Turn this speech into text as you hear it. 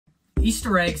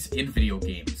Easter eggs in video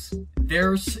games.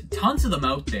 There's tons of them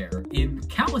out there in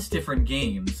countless different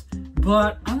games,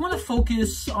 but I want to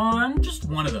focus on just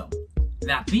one of them,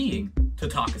 that being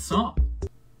Totaka's song.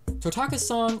 Totaka's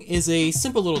song is a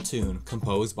simple little tune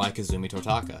composed by Kazumi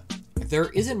Totaka.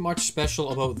 There isn't much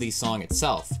special about the song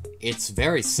itself. It's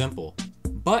very simple,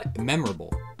 but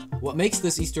memorable. What makes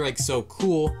this Easter egg so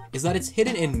cool is that it's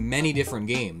hidden in many different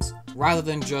games, rather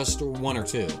than just one or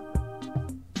two.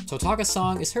 Totaka's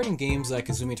song is heard in games that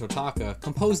Kazumi Totaka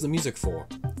composed the music for.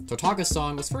 Totaka's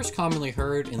song was first commonly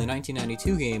heard in the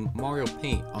 1992 game Mario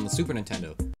Paint on the Super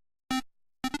Nintendo.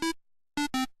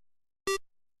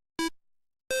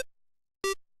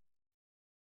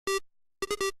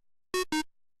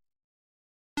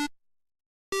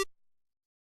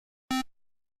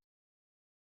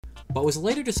 But was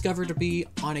later discovered to be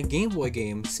on a Game Boy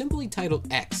game simply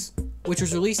titled X, which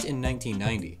was released in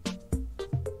 1990.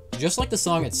 Just like the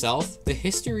song itself, the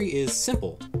history is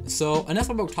simple, so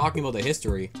enough about talking about the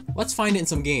history, let's find it in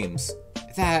some games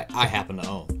that I happen to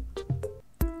own.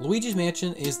 Luigi's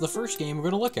Mansion is the first game we're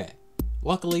going to look at.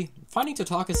 Luckily, finding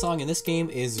Totaka's song in this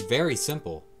game is very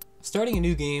simple. Starting a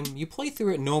new game, you play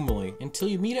through it normally until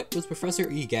you meet up with Professor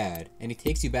Egad and he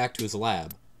takes you back to his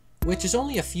lab, which is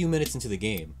only a few minutes into the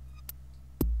game.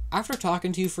 After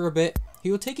talking to you for a bit,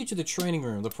 he will take you to the training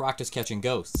room to practice catching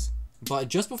ghosts. But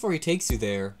just before he takes you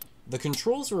there, the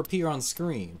controls will appear on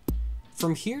screen.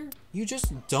 From here, you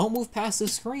just don't move past the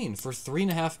screen for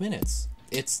 3.5 minutes.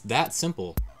 It's that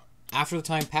simple. After the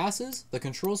time passes, the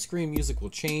control screen music will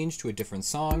change to a different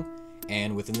song,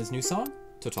 and within this new song,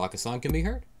 Totaka's song can be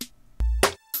heard.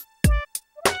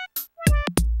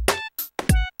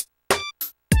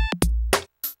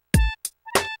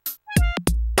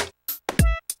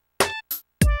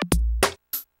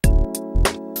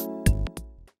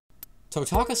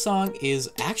 Totaka's song is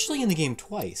actually in the game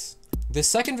twice. The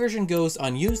second version goes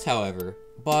unused, however,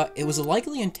 but it was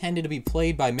likely intended to be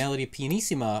played by Melody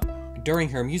Pianissima during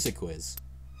her music quiz.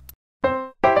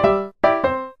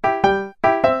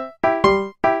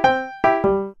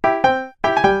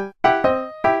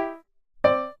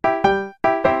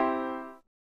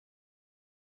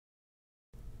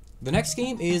 The next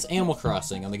game is Animal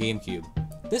Crossing on the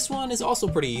GameCube. This one is also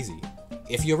pretty easy.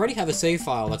 If you already have a save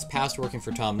file that's past working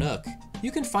for Tom Nook,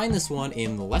 you can find this one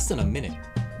in less than a minute.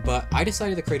 But I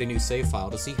decided to create a new save file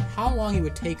to see how long it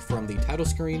would take from the title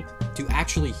screen to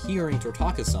actually hearing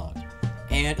Totaka's song,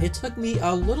 and it took me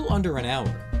a little under an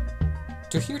hour.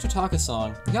 To hear Totaka's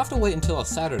song, you have to wait until a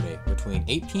Saturday between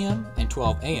 8 PM and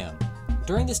 12 AM.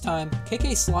 During this time,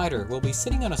 KK Slider will be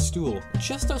sitting on a stool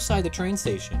just outside the train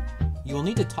station. You will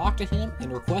need to talk to him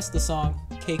and request the song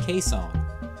KK Song.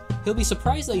 He'll be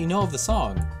surprised that you know of the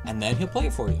song, and then he'll play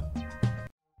it for you.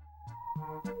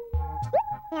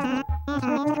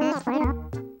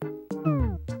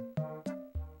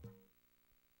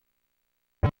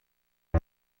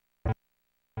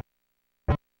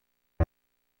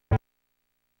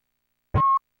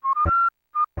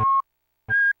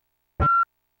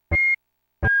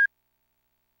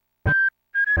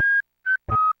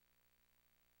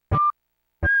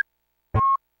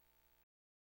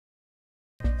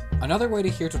 Another way to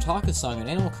hear Totaka's song in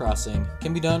Animal Crossing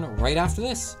can be done right after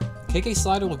this. KK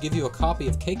Slider will give you a copy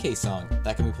of KK Song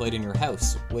that can be played in your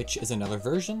house, which is another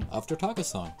version of Totaka's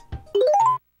song.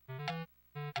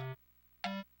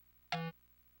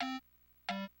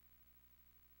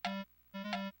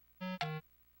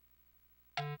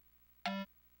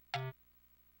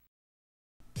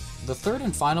 The third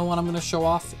and final one I'm going to show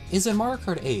off is in Mario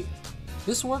Kart 8.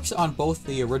 This works on both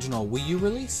the original Wii U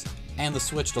release and the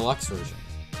Switch Deluxe version.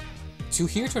 To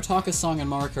hear Totaka's song in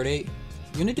Mario Kart 8,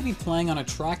 you need to be playing on a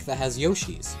track that has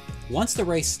Yoshis. Once the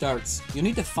race starts, you'll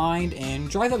need to find and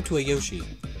drive up to a Yoshi.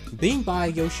 Being by a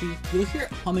Yoshi, you'll hear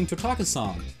it humming Totaka's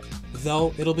song,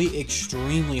 though it'll be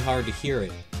extremely hard to hear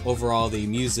it over all the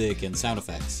music and sound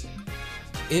effects.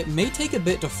 It may take a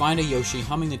bit to find a Yoshi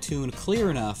humming the tune clear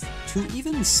enough to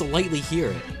even slightly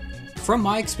hear it. From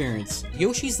my experience,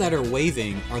 Yoshis that are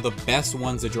waving are the best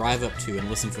ones to drive up to and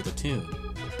listen for the tune.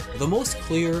 The most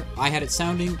clear I had it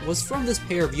sounding was from this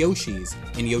pair of Yoshis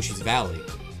in Yoshi's Valley.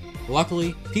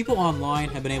 Luckily, people online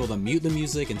have been able to mute the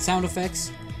music and sound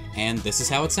effects, and this is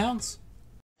how it sounds.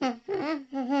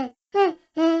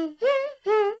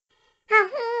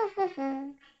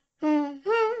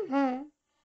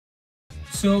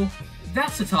 So,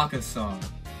 that's Totaka's song.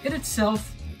 It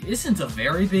itself isn't a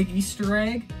very big Easter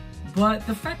egg, but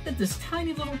the fact that this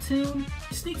tiny little tune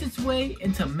sneaks its way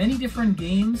into many different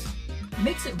games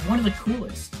makes it one of the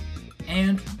coolest,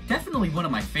 and definitely one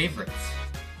of my favorites.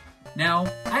 Now,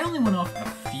 I only went off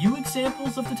a few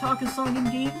examples of Totaka's song in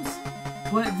games,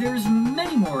 but there's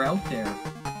many more out there.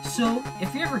 So,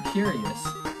 if you're ever curious,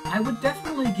 I would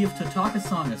definitely give Totaka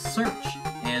Song a search,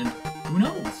 and who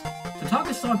knows,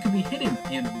 Totaka Song could be hidden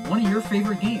in one of your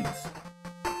favorite games.